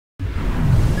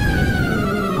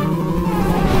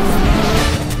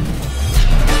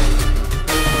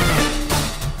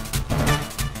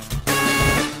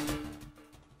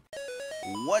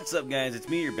What's up, guys? It's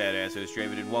me, your badass host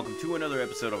Draven, and welcome to another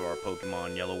episode of our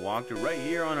Pokemon Yellow walkthrough right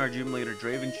here on our Gym Leader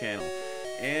Draven channel.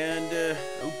 And,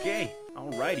 okay,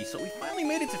 alrighty, so we finally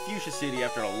made it to Fuchsia City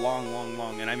after a long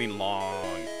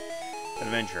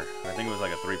adventure. I think it was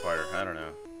like a three-parter, I don't know.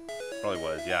 Probably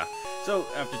was, yeah. So,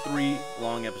 after 3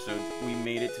 long episodes, we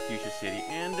made it to Fuchsia City,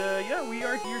 and, yeah, we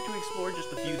are here to explore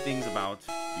just a few things about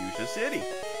Fuchsia City.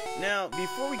 Now,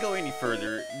 before we go any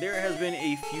further, there has been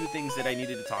a few things that I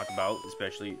needed to talk about,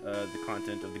 especially the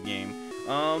content of the game.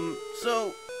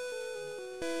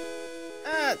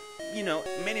 You know,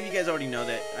 many of you guys already know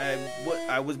that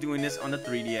I was doing this on the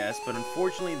 3DS, but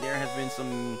unfortunately there has been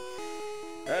some,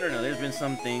 I don't know, there's been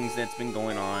some things that's been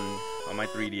going on my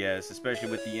 3DS, especially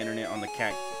with the internet on the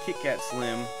Kit Kat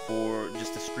Slim for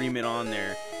just to stream it on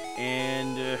there.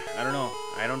 And I don't know,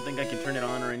 I don't think I can turn it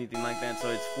on or anything like that, so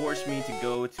it's forced me to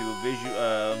go to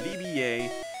VBA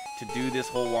to do this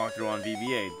whole walkthrough on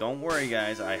VBA. Don't worry,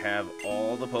 guys, I have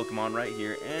all the Pokemon right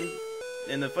here,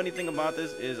 and the funny thing about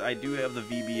this is I do have the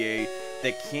VBA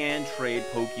that can trade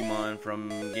Pokemon from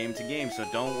game to game, so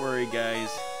don't worry, guys,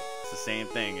 it's the same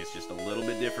thing, it's just a little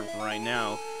bit different from right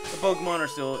now. The Pokemon are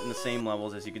still in the same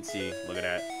levels, as you can see. Look at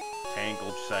that. Tank,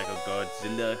 Ultra Psycho,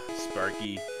 Godzilla,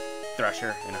 Sparky,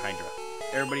 Thrasher, and Hydra.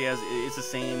 Everybody has, it's the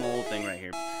same old thing right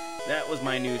here. That was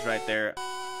my news right there.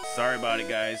 Sorry about it,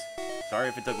 guys. Sorry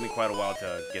if it took me quite a while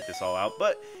to get this all out,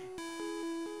 but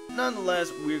nonetheless,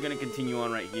 we're going to continue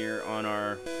on right here on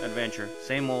our adventure.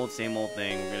 Same old thing.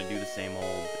 We're going to do the same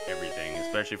old everything,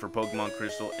 especially for Pokemon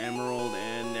Crystal, Emerald,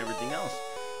 and everything else.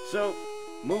 So,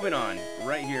 moving on,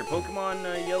 right here,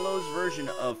 Pokemon Yellow's version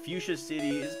of Fuchsia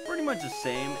City is pretty much the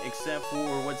same, except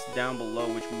for what's down below,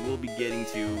 which we will be getting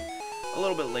to a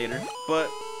little bit later. But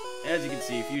as you can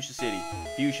see, Fuchsia City.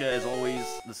 Fuchsia, as always,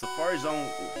 the Safari Zone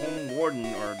home warden,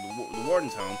 or the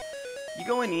warden's home. You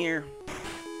go in here,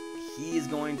 he is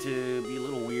going to be a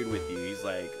little weird with you. He's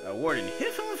like, warden,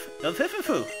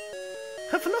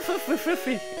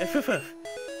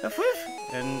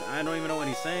 and I don't even know what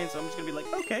he's saying, so I'm just gonna be like,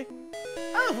 okay.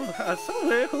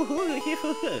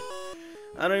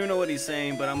 I don't even know what he's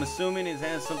saying, but I'm assuming it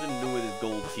has something to do with his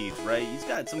gold teeth, right? He's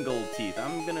got some gold teeth.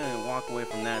 I'm gonna walk away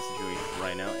from that situation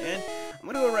right now, and I'm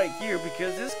gonna go right here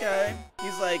because this guy,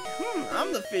 he's like,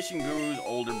 I'm the fishing guru's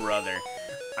older brother.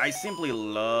 I simply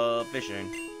love fishing.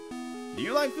 Do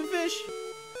you like to fish?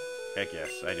 Heck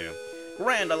yes, I do.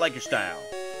 Grand, I like your style.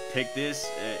 Take this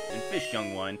and fish,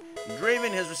 young one.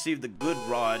 Draven has received the good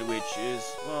rod, which is,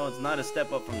 well, it's not a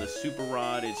step up from the super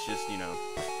rod. It's just, you know,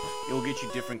 it will get you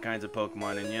different kinds of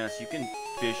Pokemon. And yes, you can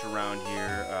fish around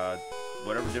here.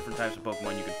 Whatever different types of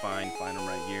Pokemon you can find them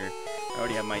right here. I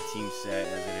already have my team set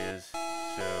as it is.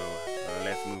 So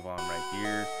let's move on right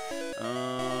here.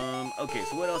 Okay,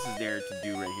 so what else is there to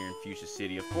do right here in Fuchsia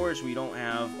City? Of course, we don't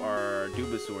have our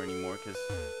Dubasaur anymore because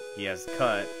he has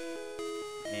cut.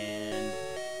 And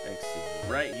let's see,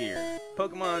 right here,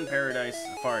 Pokemon Paradise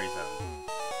Safari Zone.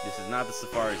 This is not the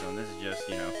Safari Zone, this is just,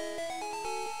 you know,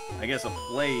 I guess a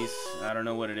place. I don't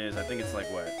know what it is. I think it's like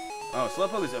what? Oh,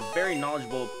 Slowpoke is a very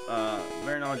knowledgeable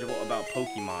about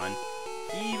Pokemon.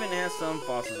 He even has some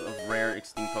fossils of rare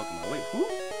extinct Pokemon. Wait, who?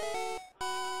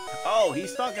 Oh,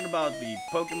 he's talking about the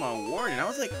Pokemon Warden. I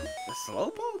was like, the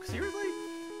Slowpoke? Seriously?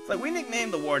 It's like, we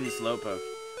nicknamed the Warden Slowpoke.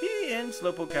 He and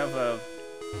Slowpoke have a...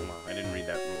 Hold on, I didn't read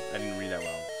that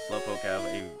well. Slowpoke have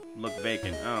a look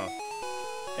vacant. Oh.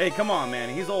 Hey, come on, man.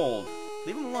 He's old.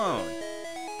 Leave him alone.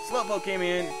 Slowpoke came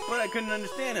in, but I couldn't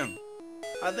understand him.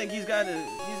 I think he's got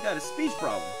a speech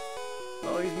problem.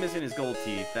 Oh, he's missing his gold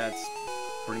teeth. That's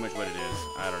pretty much what it is.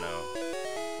 I don't know.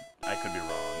 I could be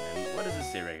wrong. And what does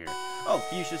this say right here? Oh,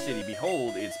 Fuchsia City.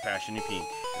 Behold its passionate pink.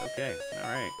 Okay,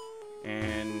 alright.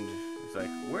 And it's like,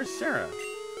 where's Sarah?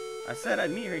 I said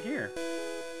I'd meet her here.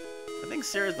 I think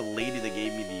Sarah's the lady that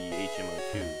gave me the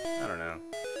HMO2. I don't know.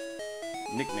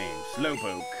 Nickname,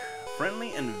 Slowpoke.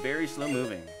 Friendly and very slow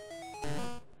moving.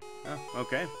 Oh,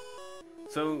 okay.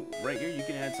 So, right here you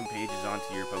can add some pages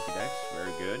onto your Pokedex.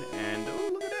 Very good. And, oh,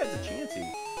 look at that, it's a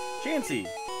Chansey. Chansey!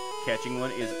 Catching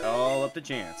one is all up to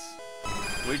chance.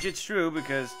 Which it's true,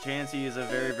 because Chansey is a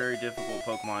very, very difficult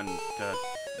Pokemon to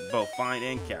both find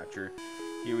and capture.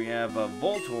 Here we have a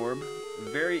Voltorb,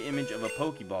 very image of a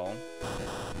Pokeball.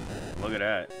 Look at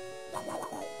that.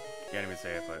 Can't even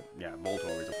say it, but yeah,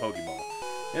 Voltorb is a Pokeball.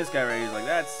 This guy right here is like,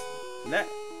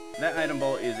 that item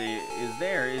ball is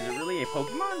there. Is it really a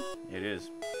Pokemon? It is.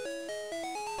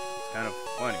 It's kind of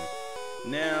funny.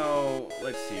 Now,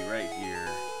 let's see, right here.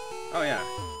 Oh yeah.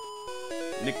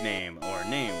 Nickname, or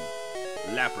name,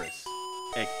 Lapras,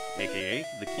 aka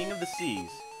the King of the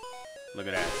Seas. Look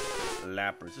at that.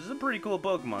 Lapras. This is a pretty cool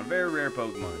Pokemon. Very rare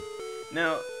Pokemon.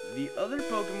 Now, the other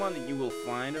Pokemon that you will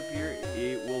find up here,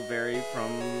 it will vary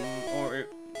from, or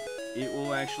it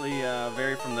will actually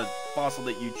vary from the fossil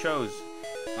that you chose.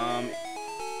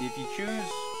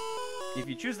 If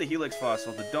you choose the Helix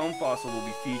fossil, the Dome fossil will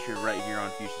be featured right here on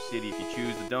Fuchsia City. If you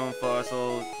choose the Dome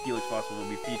fossil, Helix fossil will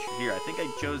be featured here. I think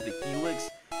I chose the Helix.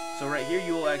 So right here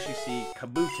you will actually see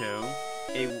Kabuto,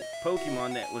 a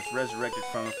Pokemon that was resurrected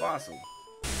from a fossil.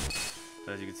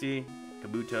 So as you can see,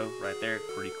 Kabuto right there,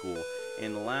 pretty cool.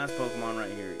 And the last Pokemon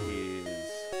right here is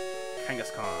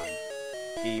Kangaskhan,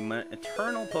 a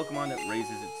eternal Pokemon that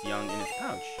raises its young in its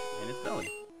pouch, in its belly.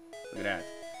 Look at that.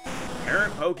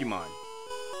 Parent Pokemon.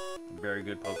 Very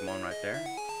good Pokemon right there.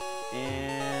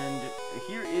 And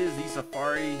here is the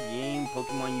Safari game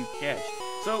Pokemon you catch.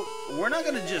 So we're not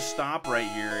gonna just stop right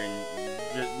here and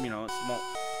just, you know,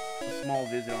 a small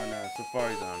visit on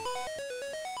Safari Zone.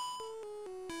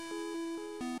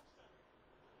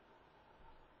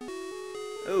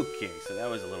 Okay, so that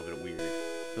was a little bit weird.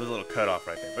 It was a little cut off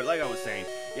right there. But like I was saying,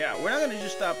 yeah, we're not gonna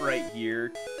just stop right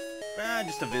here.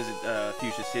 Just to visit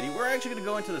Fuchsia City. We're actually going to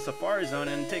go into the Safari Zone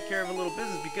and take care of a little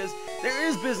business because there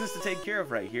is business to take care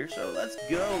of right here. So let's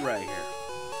go right here.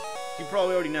 You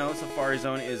probably already know Safari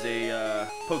Zone is a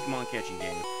Pokemon catching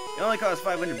game. It only costs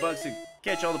 $500 to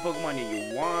catch all the Pokemon that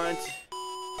you want.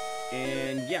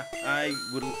 And yeah, I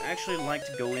would actually like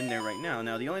to go in there right now.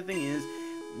 Now the only thing is,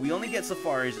 we only get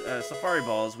Safari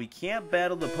Balls. We can't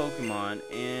battle the Pokemon,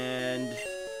 and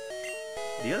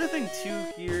the other thing too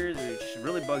here, which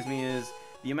really bugs me, is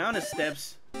the amount of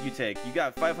steps you take. You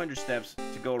got 500 steps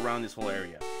to go around this whole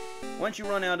area. Once you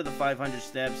run out of the 500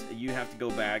 steps, you have to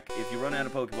go back. If you run out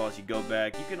of Pokeballs, you go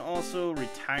back. You can also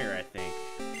retire, I think.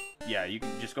 Yeah, you can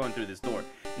just go in through this door.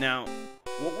 Now,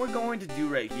 what we're going to do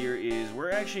right here is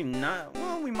we're actually not,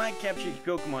 well, we might capture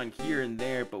Pokemon here and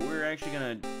there, but we're actually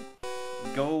going to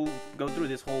go through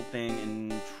this whole thing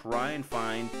and try and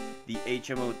find the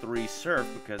HMO3 Surf,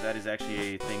 because that is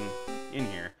actually a thing in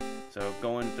here. So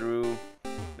going through,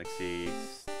 let's see,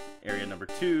 area number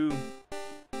 2,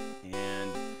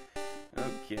 and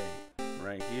okay,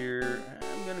 right here,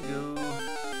 I'm gonna go,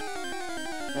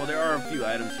 well, there are a few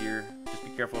items here. Just be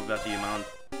careful about the amount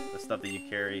of stuff that you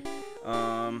carry.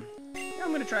 I'm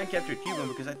gonna try and capture a Cubone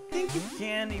because I think you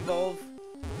can evolve,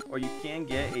 or you can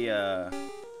get a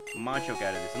Machoke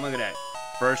out of this. And look at that.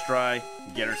 First try,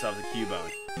 get ourselves a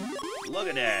Cubone. Look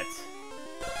at that.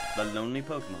 The lonely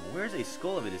Pokemon. Where's a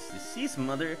skull of it? It's deceased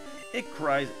mother. It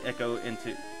cries echoes inside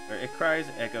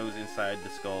the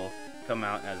skull. Come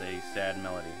out as a sad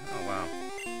melody. Oh wow.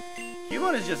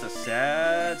 Cubone is just a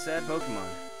sad Pokemon.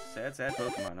 Sad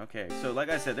Pokemon. Okay, so like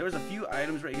I said, there was a few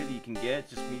items right here that you can get.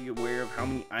 Just be aware of how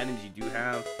many items you do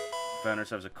have. We found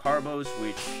ourselves a Carbos,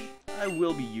 which I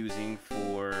will be using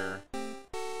for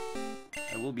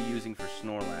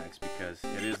Snorlax because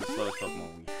it is the slowest Pokemon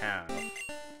we have.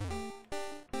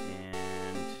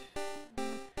 And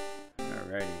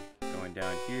alrighty, going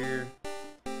down here.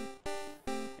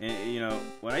 And you know,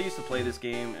 when I used to play this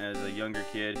game as a younger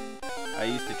kid, I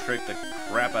used to trick the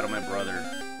crap out of my brother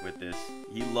with this.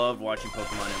 He loved watching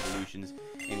Pokemon evolutions,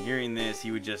 and hearing this, he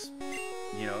would just,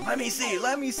 you know, let me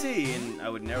see, and I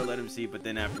would never let him see, but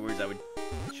then afterwards I would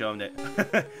show him that,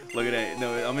 look at that,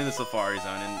 no, I'm in the Safari Zone,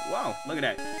 and wow, look at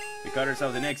that, we caught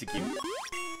ourselves an Execute.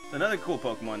 It's another cool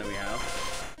Pokemon that we have.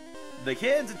 The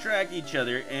heads attract each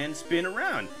other and spin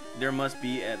around. There must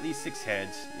be at least 6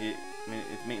 heads.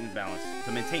 It's maintenance balance,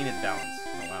 to maintain its balance.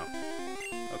 Oh wow.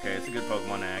 Okay, it's a good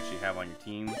Pokemon to actually have on your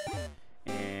team.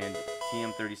 And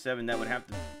TM37, that would have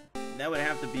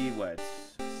to be what?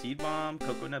 Seed Bomb,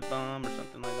 Coconut Bomb, or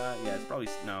something like that. Yeah, it's probably,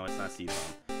 no, it's not Seed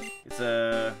Bomb. It's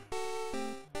a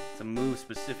move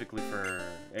specifically for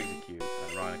Execute,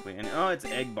 ironically. And oh, it's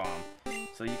Egg Bomb.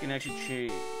 So you can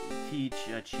actually teach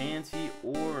Chansey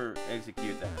or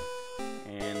Execute that.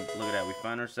 And look at that, we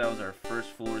found ourselves our first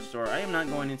full restore. I am not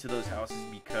going into those houses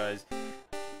because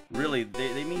really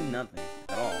they mean nothing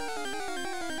at all.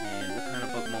 And what kind of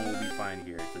Pokemon will we find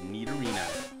here? It's a Nidorina.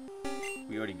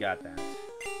 We already got that.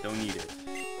 Don't need it.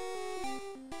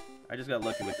 I just got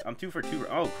lucky with, I'm 2 for 2.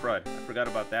 Oh crud, I forgot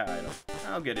about that item.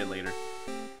 I'll get it later.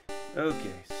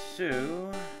 Okay,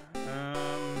 so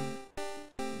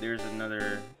there's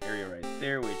another area right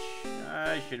there which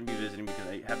I shouldn't be visiting because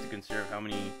I have to conserve how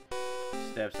many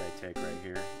steps I take right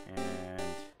here.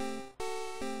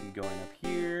 And going up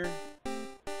here,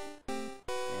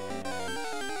 and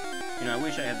you know, I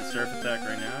wish I had the surf attack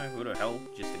right now. It would have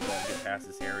helped just to go and get past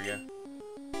this area.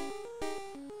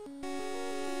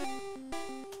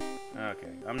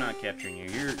 Okay, I'm not capturing you.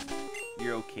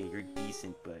 You're okay. You're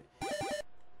decent, but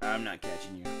I'm not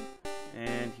catching you.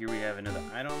 And here we have another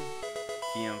item.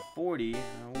 TM40.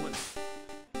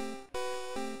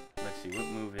 what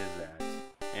move is that?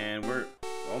 And we're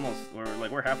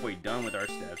halfway done with our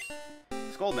steps.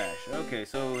 Skull Dash. Okay,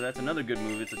 so that's another good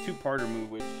move. It's a two-parter move,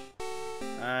 which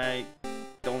I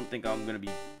don't think I'm going to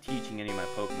be teaching any of my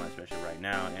Pokemon, especially right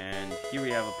now. And here we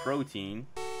have a Protein,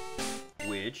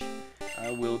 which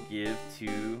I will give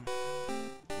to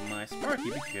my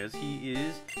Sparky because he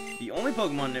is the only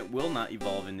Pokemon that will not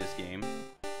evolve in this game.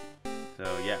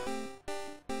 So, yeah.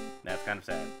 That's kind of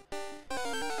sad.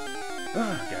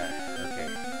 Oh, God. Okay.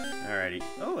 Alrighty.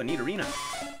 Oh, a neat arena.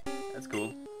 That's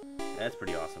cool. That's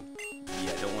pretty awesome.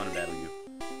 Yeah, I don't want to battle you.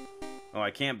 Oh, I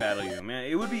can't battle you. Man,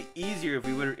 it would be easier if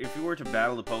we were to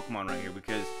battle the Pokemon right here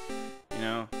because, you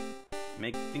know,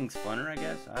 make things funner, I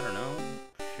guess. I don't know.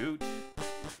 Shoot.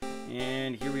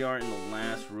 And here we are in the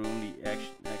last room,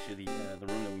 the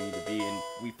room that we need to be in.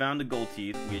 We found the gold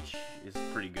teeth, which is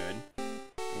pretty good.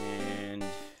 And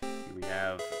here we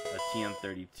have a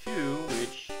TM32,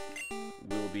 which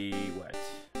will be what?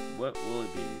 What will it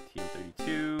be?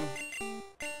 TM32.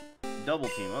 Double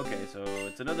team. Okay, so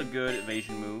it's another good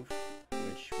evasion move,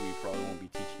 which we probably won't be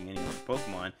teaching any of our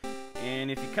Pokemon.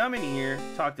 And if you come in here,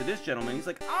 talk to this gentleman, he's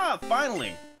like, ah,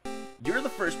 finally! You're the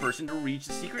first person to reach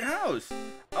the secret house.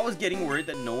 I was getting worried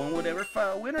that no one would ever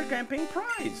win our campaign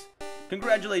prize.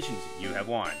 Congratulations, you have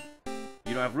won.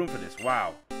 You don't have room for this.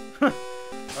 Wow.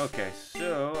 Okay,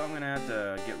 so I'm gonna have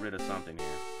to get rid of something here.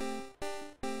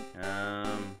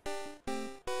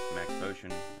 Max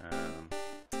potion.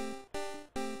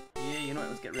 Yeah, you know what?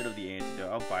 Let's get rid of the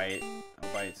antidote. I'll buy it.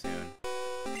 I'll buy it soon.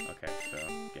 Okay, so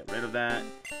get rid of that.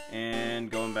 And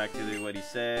going back to what he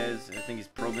says, I think he's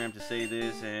programmed to say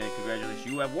this. And congratulations,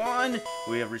 you have won.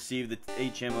 We have received the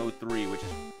HM03, which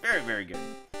is very, very good.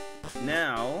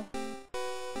 Now,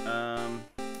 I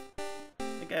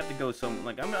think I have to go some.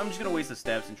 Like, I'm just gonna waste the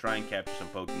steps and try and capture some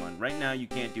Pokemon. Right now, you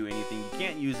can't do anything. You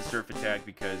can't use the Surf Attack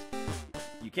because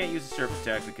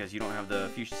you don't have the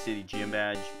Fuchsia City Gym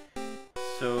Badge.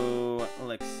 So,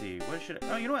 let's see. What should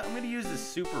I... Oh, you know what? I'm going to use the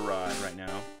Super Rod right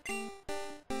now. I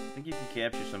think you can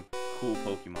capture some cool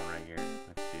Pokemon right here.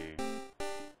 Let's see.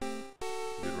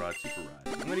 Good Rod, Super Rod.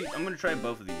 I'm going to try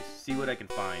both of these. See what I can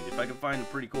find. If I can find a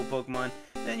pretty cool Pokemon,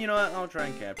 then, you know what? I'll try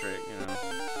and capture it, you know.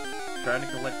 Trying to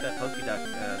collect that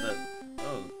Pokedex.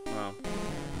 Oh, well.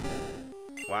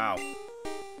 Wow.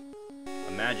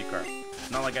 A Magikarp. It's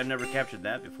not like I've never captured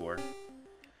that before.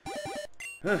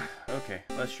 Okay,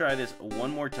 let's try this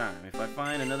one more time. If I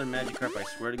find another Magikarp, I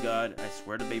swear to God, I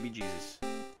swear to baby Jesus.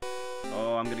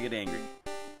 Oh, I'm gonna get angry.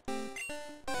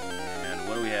 And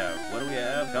what do we have? What do we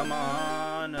have? Come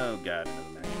on! Oh God,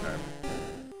 another Magikarp.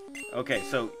 Okay,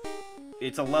 so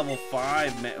it's a level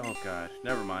 5. Oh God,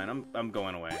 never mind. I'm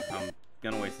going away. I'm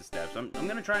gonna waste the steps. I'm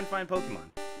gonna try and find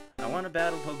Pokemon. I want to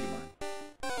battle Pokemon.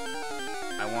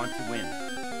 I want to win.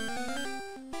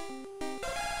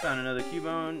 Found another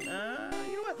Cubone.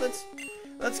 You know what?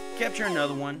 Let's capture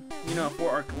another one, you know,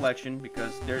 for our collection,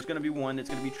 because there's gonna be one that's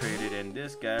gonna be traded, and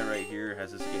this guy right here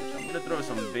has escaped. So I'm gonna throw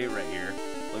some bait right here.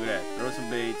 Look at that. Throw some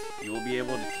baits. You will be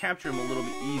able to capture him a little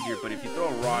bit easier, but if you throw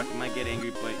a rock, you might get angry,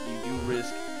 but you do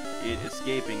risk it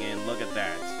escaping, and look at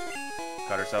that.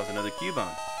 Caught ourselves another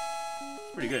Cubone.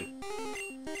 It's pretty good.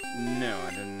 No,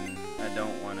 I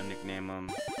don't want to nickname him.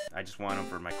 I just want him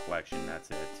for my collection. That's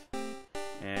it.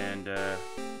 And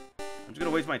I'm just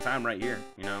gonna waste my time right here,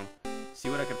 you know. See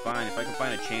what I can find. If I can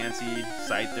find a Chansey,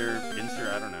 Scyther,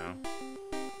 Pinsir, I don't know.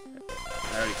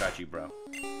 I already caught you, bro.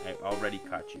 I already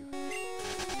caught you.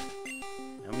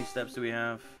 How many steps do we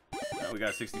have? Oh, we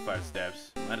got 65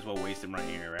 steps. Might as well waste them right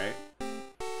here, right?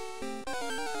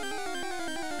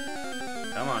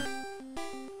 Come on.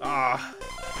 Ah.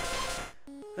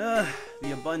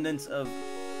 The abundance of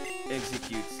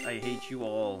executes. I hate you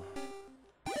all.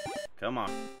 Come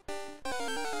on.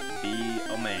 Be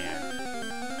a man.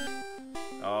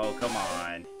 Oh, come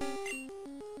on.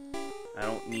 I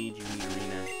don't need you,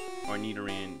 Nidorina. Or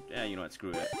Nidoran. Yeah, you know what?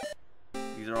 Screw it.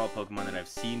 These are all Pokemon that I've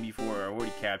seen before or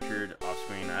already captured off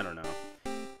screen. I don't know.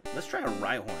 Let's try a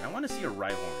Rhyhorn. I want to see a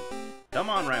Rhyhorn. Come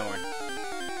on, Rhyhorn.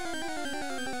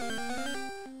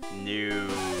 No.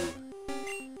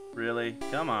 Really?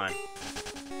 Come on.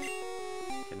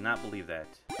 Cannot believe that.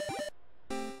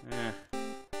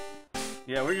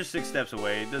 Yeah, we're just 6 steps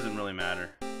away. It doesn't really matter.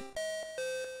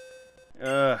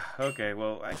 Okay,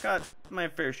 well, I got my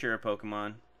fair share of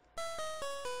Pokemon.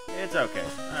 It's okay.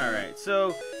 Alright,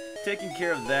 so, taking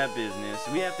care of that business,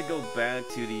 we have to go back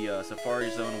to the Safari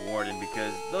Zone Warden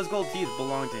because those gold teeth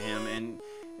belong to him, and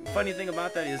the funny thing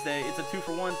about that is that it's a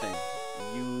 2-for-1 thing.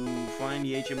 You find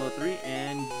the HM03,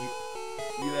 and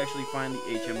you actually find the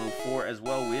HM04 as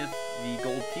well with the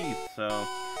gold teeth, so,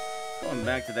 going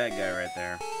back to that guy right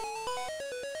there.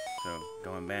 So,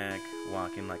 Going back,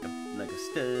 walking like a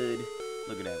stud.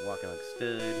 Look at that, walking like a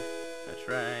stud. That's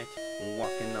right.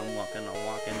 Walking, I'm walking, I'm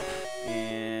walking.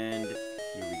 And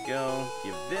here we go.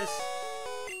 Give this.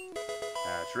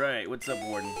 That's right. What's up,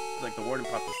 Warden? It's like the Warden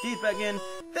popped his teeth back in.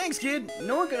 Thanks, kid.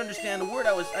 No one could understand the word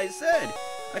I said.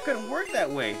 I couldn't work that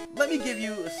way. Let me give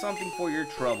you something for your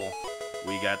trouble.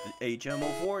 We got the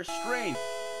HM04 Strength.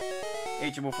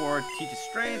 HM04 teaches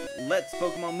strength, lets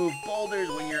Pokemon move boulders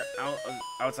when you're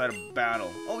outside of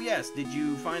battle. Oh yes, did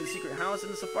you find the secret house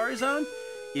in the Safari Zone?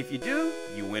 If you do,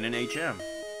 you win an HM.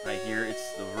 Right here,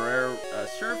 it's the rare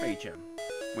Surf HM,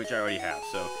 which I already have.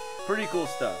 So, pretty cool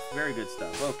stuff. Very good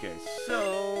stuff. Okay,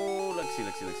 so let's see.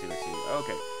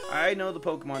 Okay, I know the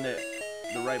Pokemon that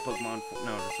the right Pokemon.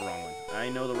 No, that's the wrong one. I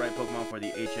know the right Pokemon for the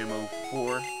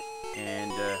HM04,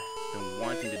 and been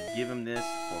wanting to give him this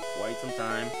for quite some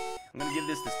time. I'm gonna give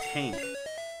this to Tank.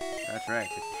 That's right,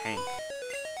 to Tank.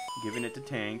 Giving it to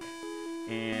Tank.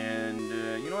 And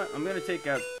you know what? I'm gonna take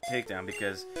out Takedown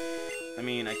because I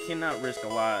mean I cannot risk a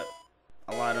lot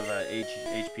of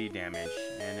HP damage.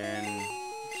 And then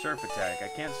Surf Attack. I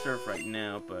can't Surf right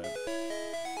now, but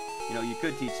you know you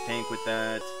could teach Tank with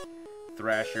that.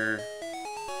 Thrasher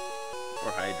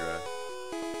or Hydra.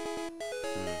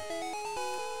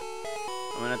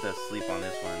 I'm gonna have to sleep on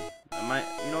this one.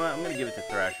 You know what? I'm gonna give it to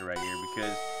Thrasher right here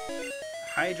because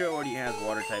Hydra already has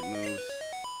water type moves.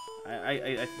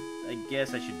 I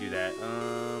guess I should do that.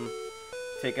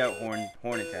 Take out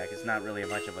Horn Attack. It's not really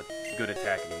much of a good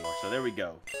attack anymore. So there we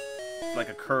go. It's like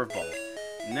a curveball.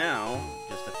 Now,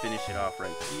 just to finish it off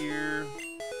right here,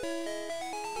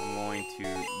 I'm going to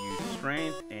use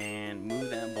Strength and move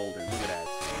that boulder. Look at that.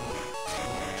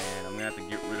 And I'm gonna have to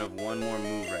get rid of one more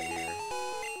move right here.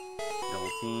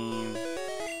 Double team.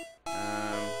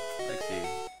 Let's see.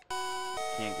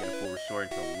 Can't get a full restore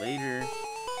until later.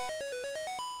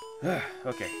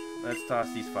 Okay, let's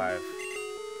toss these 5.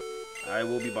 I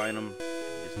will be buying them.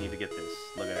 Just need to get this.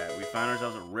 Look at that. We found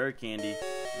ourselves a rare candy.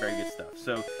 Very good stuff.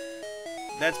 So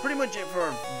that's pretty much it for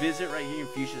our visit right here in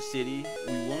Fuchsia City.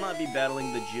 We will not be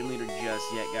battling the gym leader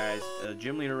just yet, guys.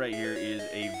 Gym leader right here is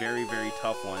a very, very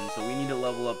tough one. So we need to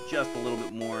level up just a little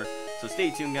bit more. So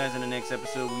stay tuned, guys. In the next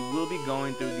episode, we will be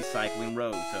going through the cycling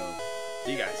road. So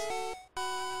see you guys.